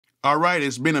All right,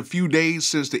 it's been a few days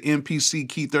since the MPC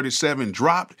Key 37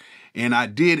 dropped, and I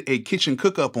did a kitchen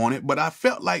cook-up on it, but I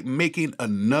felt like making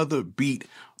another beat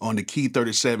on the Key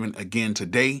 37 again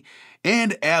today.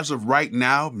 And as of right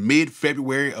now,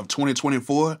 mid-February of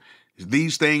 2024,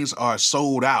 these things are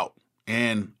sold out.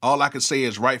 And all I can say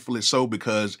is rightfully so,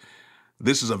 because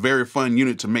this is a very fun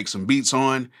unit to make some beats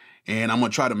on, and I'm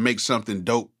going to try to make something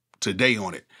dope today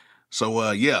on it. So,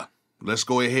 yeah. Let's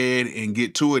go ahead and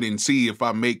get to it and see if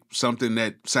I make something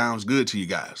that sounds good to you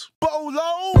guys. Bolo!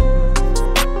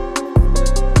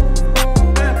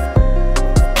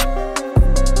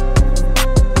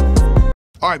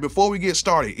 All right, before we get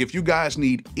started, if you guys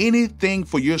need anything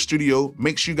for your studio,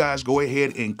 make sure you guys go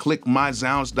ahead and click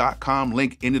mysounds.com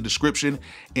link in the description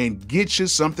and get you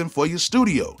something for your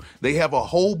studio. They have a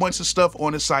whole bunch of stuff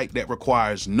on the site that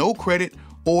requires no credit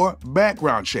or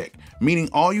background check, meaning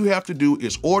all you have to do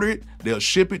is order it, they'll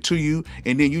ship it to you,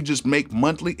 and then you just make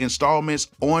monthly installments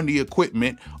on the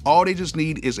equipment. All they just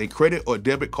need is a credit or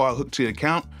debit card hooked to the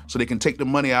account so they can take the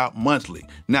money out monthly.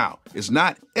 Now, it's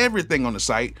not everything on the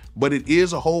site, but it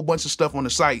is a whole bunch of stuff on the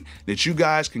site that you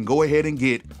guys can go ahead and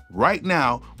get right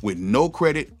now with no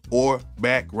credit or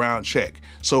background check.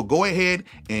 So go ahead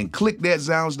and click that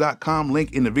sounds.com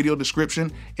link in the video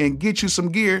description and get you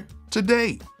some gear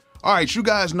today. All right, you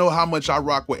guys know how much I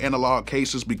rock with analog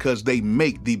cases because they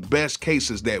make the best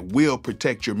cases that will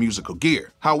protect your musical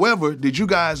gear. However, did you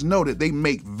guys know that they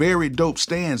make very dope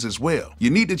stands as well? You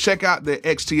need to check out their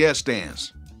XTS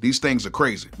stands. These things are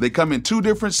crazy. They come in 2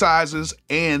 different sizes,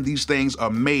 and these things are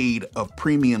made of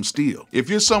premium steel. If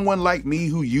you're someone like me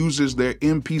who uses their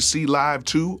MPC Live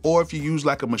 2, or if you use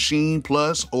like a Machine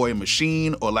Plus or a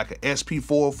Machine or like a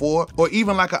SP404, or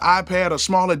even like an iPad or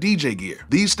smaller DJ gear,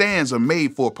 these stands are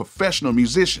made for professional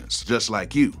musicians just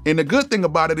like you. And the good thing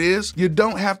about it is you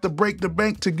don't have to break the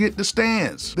bank to get the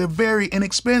stands. They're very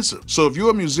inexpensive. So if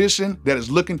you're a musician that is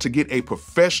looking to get a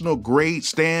professional grade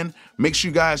stand, make sure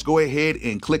you guys go ahead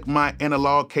and click my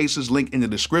analog cases link in the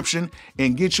description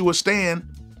and get you a stand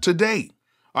today.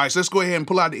 All right, so let's go ahead and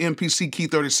pull out the MPC Key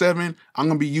 37. I'm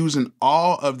gonna be using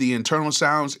all of the internal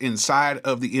sounds inside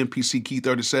of the MPC Key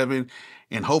 37,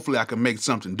 and hopefully I can make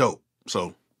something dope.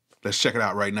 So let's check it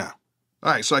out right now.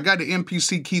 All right, so I got the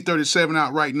MPC Key 37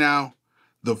 out right now.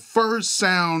 The first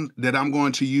sound that I'm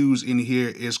going to use in here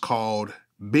is called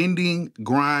Bending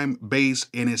Grime Bass,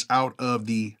 and it's out of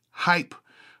the Hype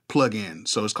plugin.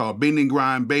 So it's called Bending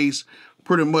Grime Bass.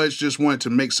 Pretty much just wanted to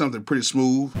make something pretty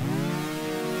smooth.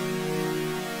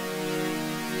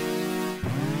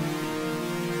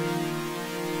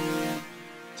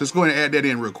 Just go ahead and add that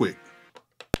in real quick.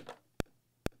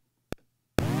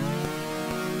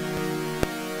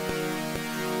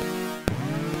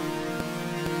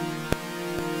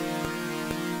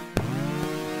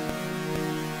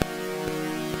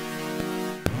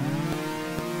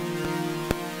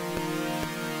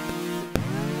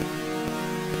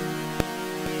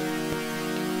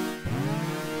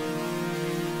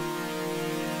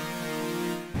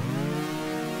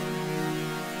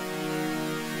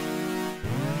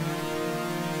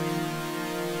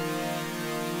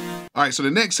 All right, so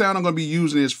the next sound I'm gonna be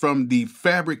using is from the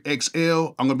Fabric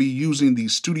XL. I'm gonna be using the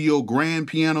Studio Grand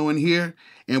piano in here,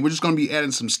 and we're just gonna be adding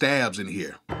some stabs in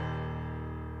here.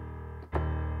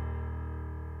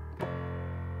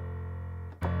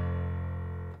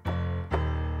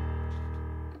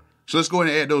 So let's go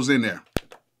ahead and add those in there.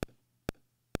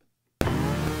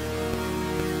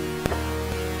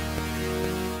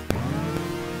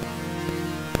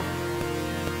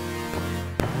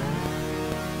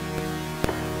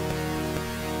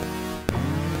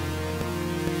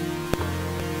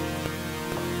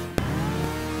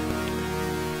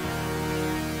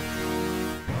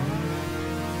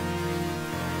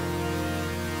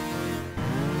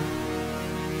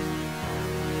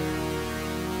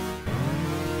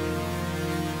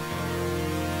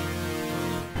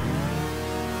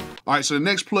 All right, so the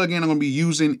next plugin I'm gonna be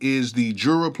using is the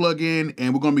Jura plugin,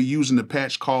 and we're gonna be using the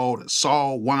patch called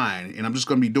Saw Wine. And I'm just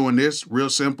gonna be doing this real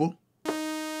simple.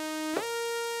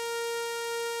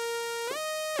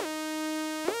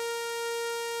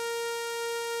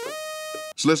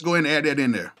 So let's go ahead and add that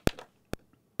in there.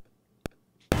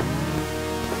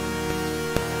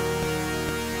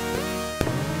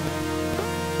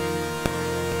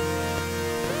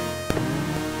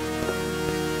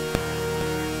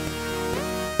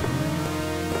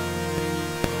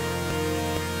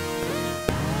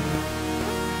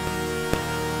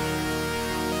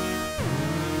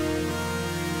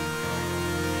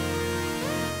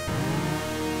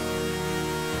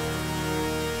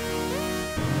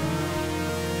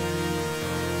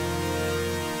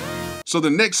 So the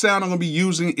next sound I'm going to be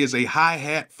using is a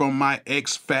hi-hat from my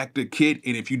X Factor kit.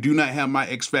 And if you do not have my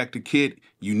X Factor kit,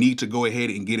 you need to go ahead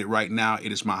and get it right now.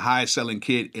 It is my highest selling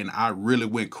kit, and I really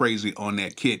went crazy on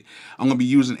that kit. I'm going to be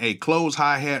using a closed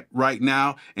hi-hat right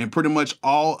now, and pretty much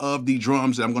all of the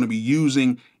drums that I'm going to be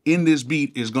using in this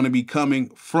beat is going to be coming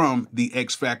from the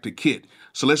X Factor kit.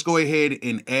 So let's go ahead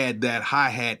and add that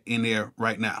hi-hat in there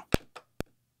right now.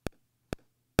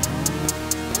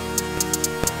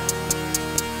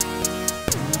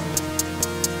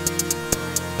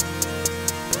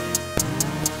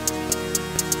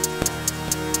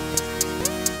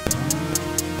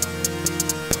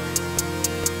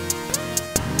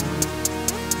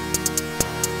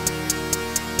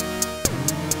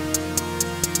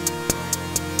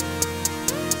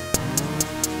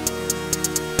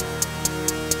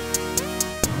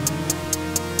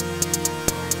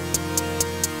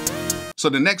 So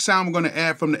the next sound we're going to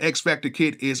add from the X Factor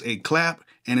kit is a clap,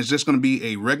 and it's just going to be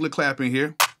a regular clap in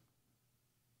here.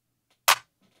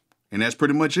 And that's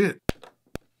pretty much it.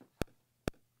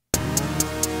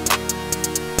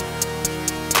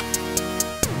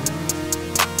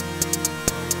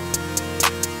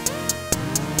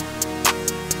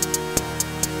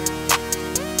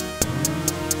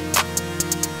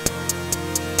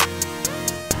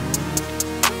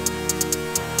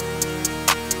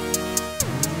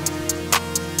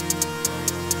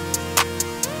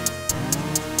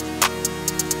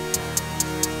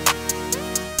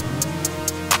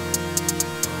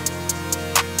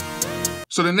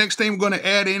 So the next thing we're going to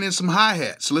add in is some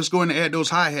hi-hats. So let's go ahead and add those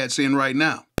hi-hats in right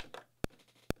now.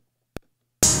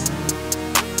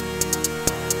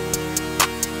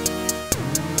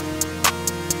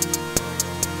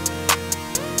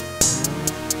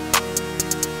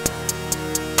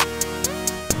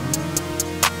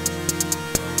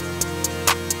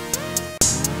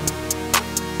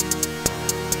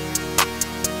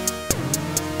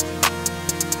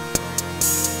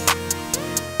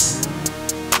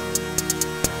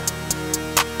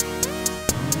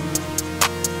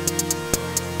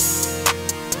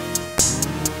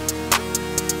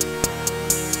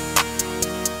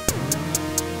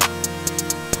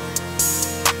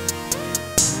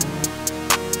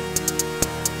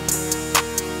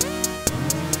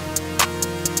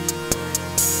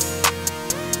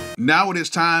 Now it is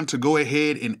time to go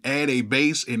ahead and add a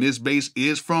bass, and this bass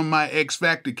is from my X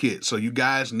Factor kit. So you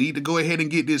guys need to go ahead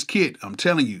and get this kit. I'm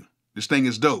telling you, this thing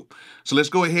is dope. So let's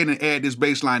go ahead and add this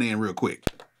bass line in real quick.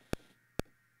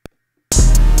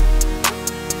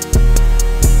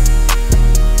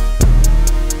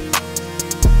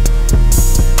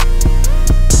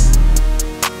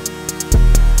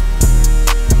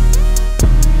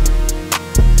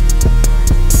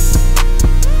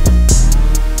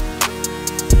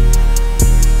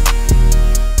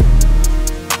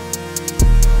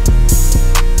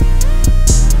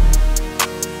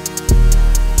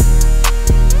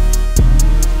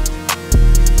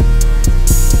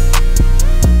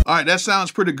 All right, that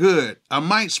sounds pretty good. I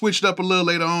might switch it up a little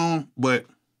later on, but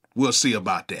we'll see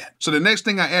about that. So the next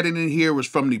thing I added in here was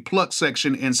from the pluck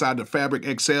section inside the Fabric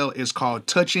XL. It's called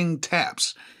Touching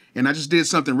Taps. And I just did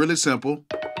something really simple.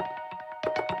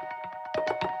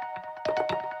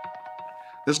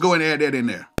 Let's go ahead and add that in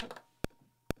there.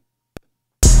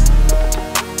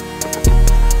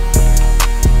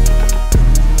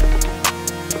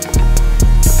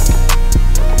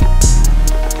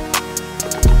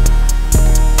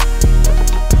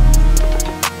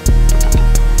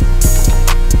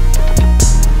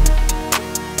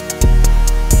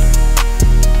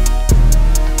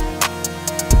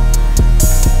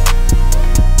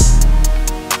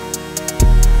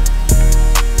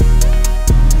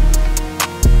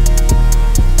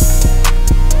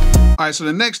 All right, so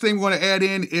the next thing we're going to add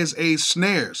in is a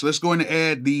snare. So let's go ahead and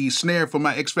add the snare for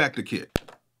my X Factor kit.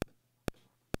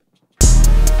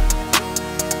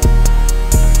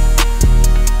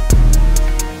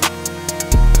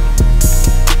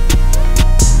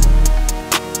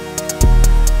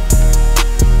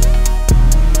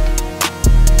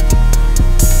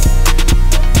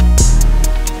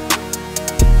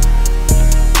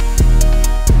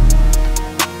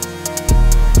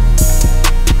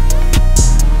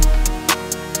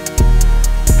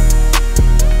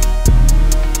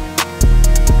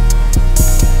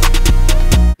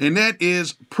 And that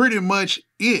is pretty much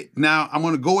it. Now I'm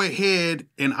going to go ahead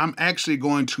and I'm actually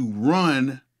going to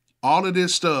run all of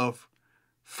this stuff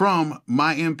from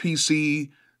my MPC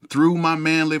through my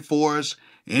Manly Force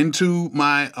into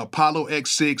my Apollo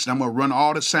X6. And I'm going to run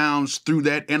all the sounds through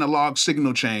that analog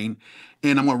signal chain.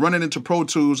 And I'm going to run it into Pro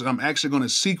Tools, and I'm actually going to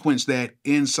sequence that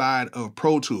inside of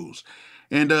Pro Tools.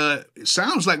 And it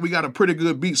sounds like we got a pretty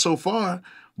good beat so far.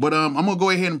 But I'm going to go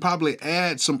ahead and probably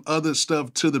add some other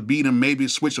stuff to the beat and maybe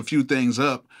switch a few things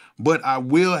up. But I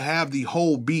will have the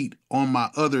whole beat on my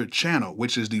other channel,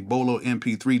 which is the Bolo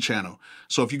MP3 channel.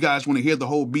 So if you guys want to hear the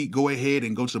whole beat, go ahead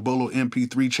and go to the Bolo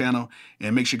MP3 channel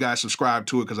and make sure you guys subscribe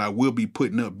to it, because I will be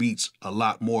putting up beats a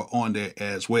lot more on there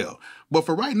as well. But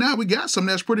for right now, we got something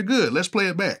that's pretty good. Let's play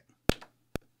it back.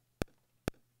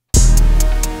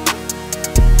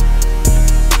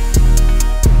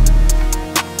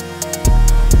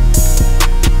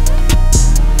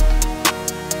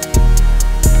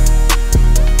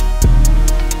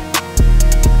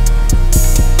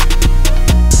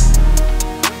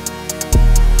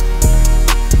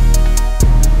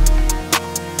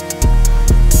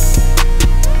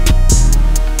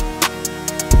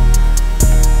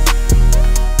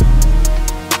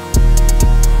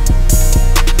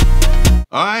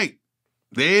 All right,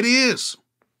 there it is.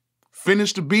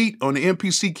 Finished the beat on the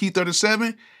MPC Key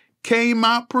 37. Came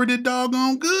out pretty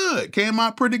doggone good. Came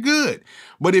out pretty good.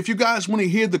 But if you guys want to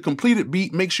hear the completed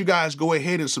beat, make sure you guys go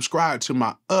ahead and subscribe to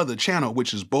my other channel,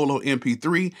 which is Bolo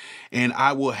MP3, and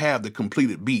I will have the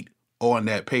completed beat on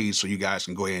that page so you guys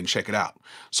can go ahead and check it out.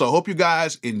 So I hope you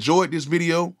guys enjoyed this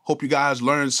video. Hope you guys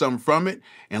learned something from it.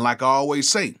 And like I always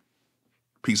say,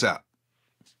 peace out.